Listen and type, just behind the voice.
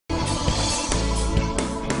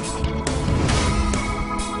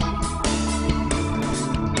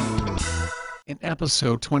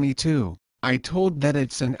episode 22, I told that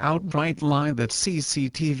it's an outright lie that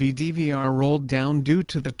CCTV DVR rolled down due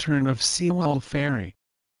to the turn of Sewol Ferry.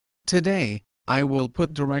 Today, I will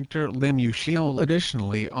put director Sewol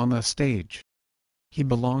additionally on the stage. He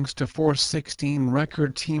belongs to Force 16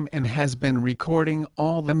 record team and has been recording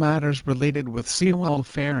all the matters related with Sewol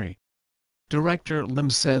Ferry. Director Lim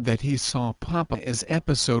said that he saw Papa as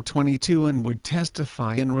episode 22 and would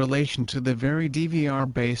testify in relation to the very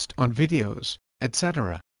DVR based on videos,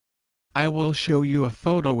 etc. I will show you a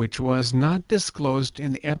photo which was not disclosed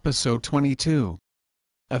in episode 22.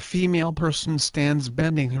 A female person stands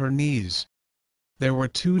bending her knees. There were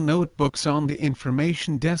 2 notebooks on the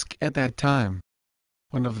information desk at that time.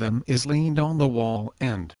 One of them is leaned on the wall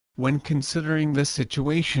and, when considering the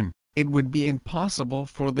situation, it would be impossible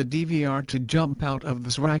for the DVR to jump out of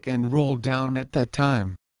this rack and roll down at that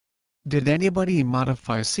time. Did anybody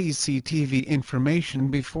modify CCTV information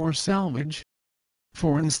before salvage?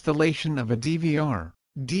 For installation of a DVR,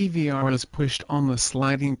 DVR is pushed on the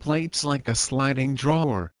sliding plates like a sliding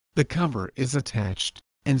drawer, the cover is attached,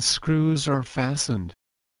 and screws are fastened.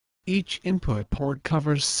 Each input port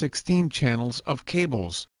covers 16 channels of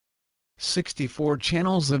cables. 64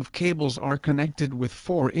 channels of cables are connected with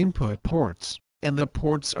 4 input ports, and the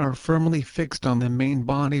ports are firmly fixed on the main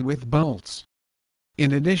body with bolts.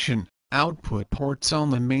 In addition, output ports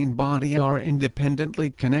on the main body are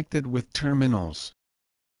independently connected with terminals.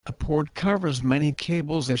 A port covers many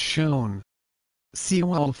cables as shown.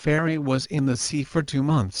 Sewol Ferry was in the sea for 2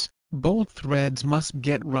 months. Bolt threads must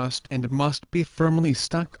get rust and must be firmly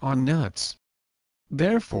stuck on nuts.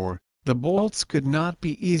 Therefore, the bolts could not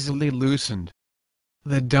be easily loosened.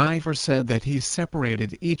 The diver said that he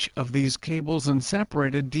separated each of these cables and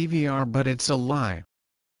separated DVR, but it's a lie.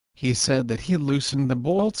 He said that he loosened the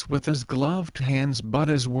bolts with his gloved hands, but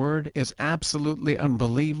his word is absolutely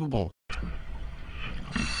unbelievable.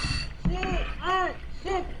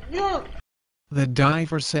 The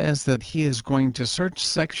diver says that he is going to search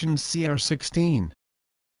section CR16.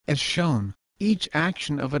 As shown, each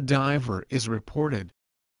action of a diver is reported.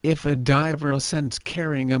 If a diver ascends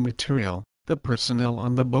carrying a material, the personnel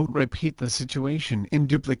on the boat repeat the situation in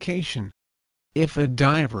duplication. If a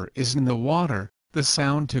diver is in the water, the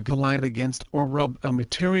sound to collide against or rub a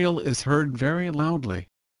material is heard very loudly.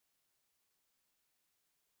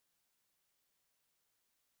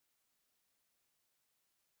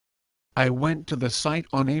 I went to the site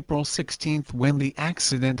on April 16 when the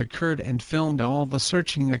accident occurred and filmed all the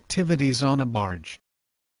searching activities on a barge.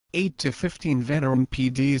 8 to 15 veteran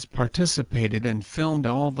PDs participated and filmed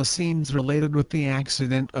all the scenes related with the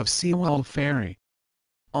accident of Sewol Ferry.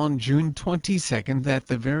 On June 22 that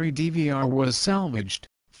the very DVR was salvaged,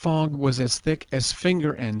 fog was as thick as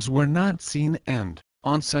finger ends were not seen, and,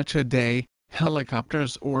 on such a day,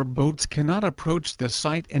 helicopters or boats cannot approach the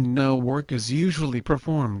site and no work is usually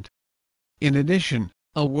performed. In addition,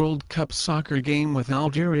 a World Cup soccer game with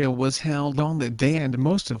Algeria was held on the day and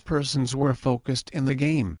most of persons were focused in the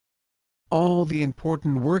game. All the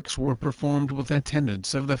important works were performed with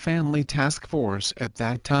attendance of the family task force at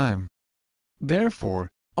that time. Therefore,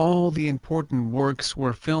 all the important works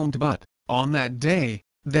were filmed, but, on that day,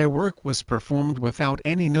 their work was performed without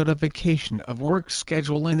any notification of work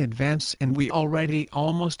schedule in advance, and we already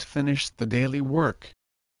almost finished the daily work.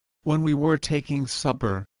 When we were taking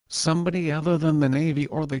supper, somebody other than the Navy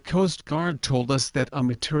or the Coast Guard told us that a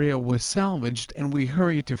material was salvaged and we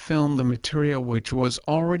hurried to film the material which was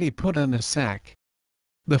already put in a sack.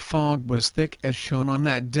 The fog was thick as shown on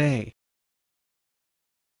that day.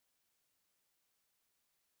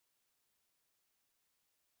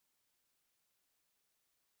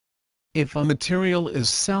 If a material is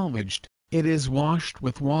salvaged, it is washed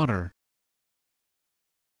with water.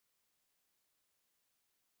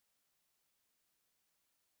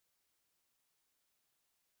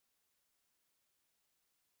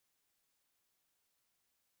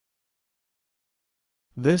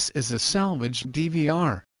 This is a salvaged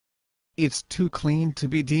DVR. It's too clean to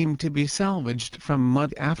be deemed to be salvaged from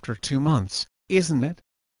mud after 2 months, isn't it?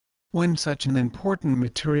 When such an important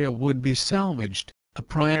material would be salvaged, a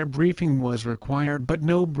prior briefing was required, but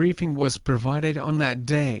no briefing was provided on that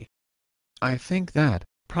day. I think that,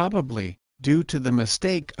 probably, due to the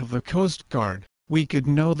mistake of the Coast Guard, we could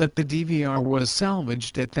know that the DVR was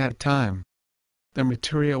salvaged at that time. The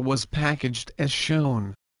material was packaged as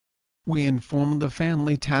shown. We informed the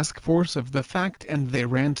family task force of the fact and they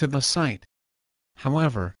ran to the site.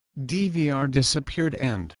 However, DVR disappeared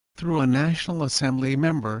and, through a National Assembly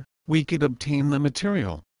member, we could obtain the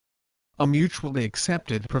material. A mutually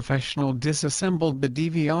accepted professional disassembled the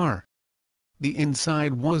DVR. The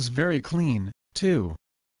inside was very clean, too.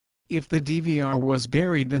 If the DVR was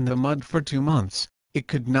buried in the mud for 2 months, it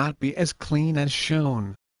could not be as clean as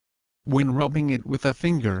shown. When rubbing it with a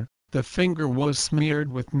finger, the finger was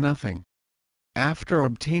smeared with nothing. After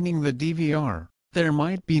obtaining the DVR, there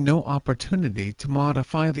might be no opportunity to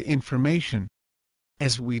modify the information.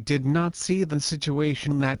 As we did not see the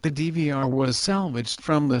situation that the DVR was salvaged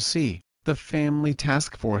from the sea, the Family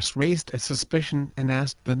Task Force raised a suspicion and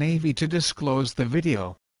asked the Navy to disclose the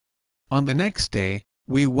video. On the next day,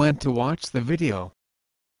 we went to watch the video.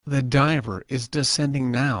 The diver is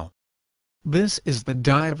descending now. This is the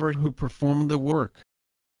diver who performed the work.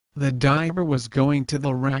 The diver was going to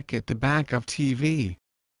the rack at the back of TV.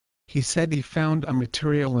 He said he found a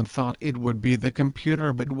material and thought it would be the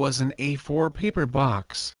computer, but was an A4 paper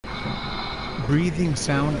box. Breathing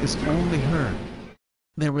sound is only heard.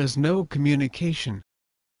 There is no communication.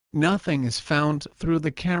 Nothing is found through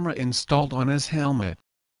the camera installed on his helmet.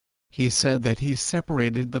 He said that he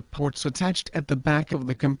separated the ports attached at the back of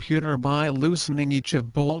the computer by loosening each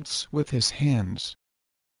of bolts with his hands.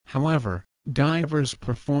 However, divers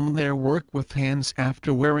perform their work with hands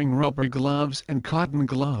after wearing rubber gloves and cotton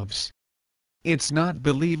gloves. It's not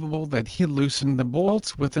believable that he loosened the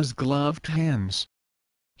bolts with his gloved hands.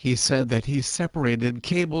 He said that he separated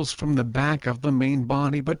cables from the back of the main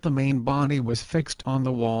body, but the main body was fixed on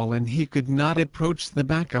the wall and he could not approach the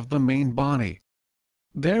back of the main body.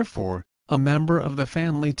 Therefore, a member of the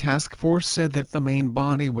Family Task Force said that the main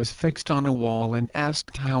body was fixed on a wall and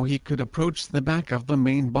asked how he could approach the back of the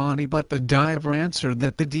main body, but the diver answered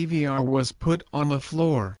that the DVR was put on the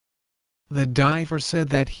floor. The diver said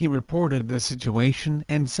that he reported the situation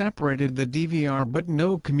and separated the DVR, but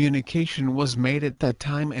no communication was made at that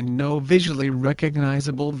time and no visually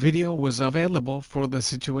recognizable video was available for the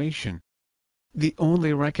situation. The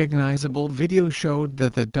only recognizable video showed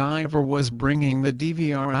that the diver was bringing the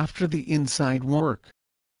DVR after the inside work.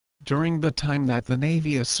 During the time that the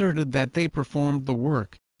Navy asserted that they performed the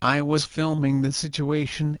work, I was filming the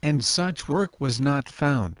situation and such work was not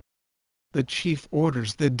found. The chief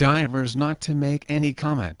orders the divers not to make any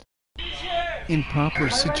comment. In proper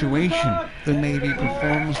situation, the Navy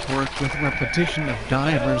performs work with repetition of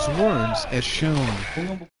divers' words as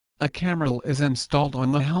shown. A camera is installed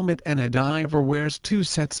on the helmet and a diver wears 2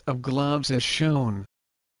 sets of gloves as shown.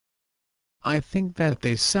 I think that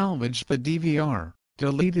they salvaged the DVR,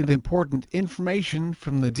 deleted important information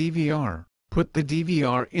from the DVR, put the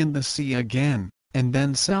DVR in the sea again, and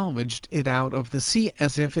then salvaged it out of the sea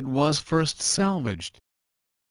as if it was first salvaged.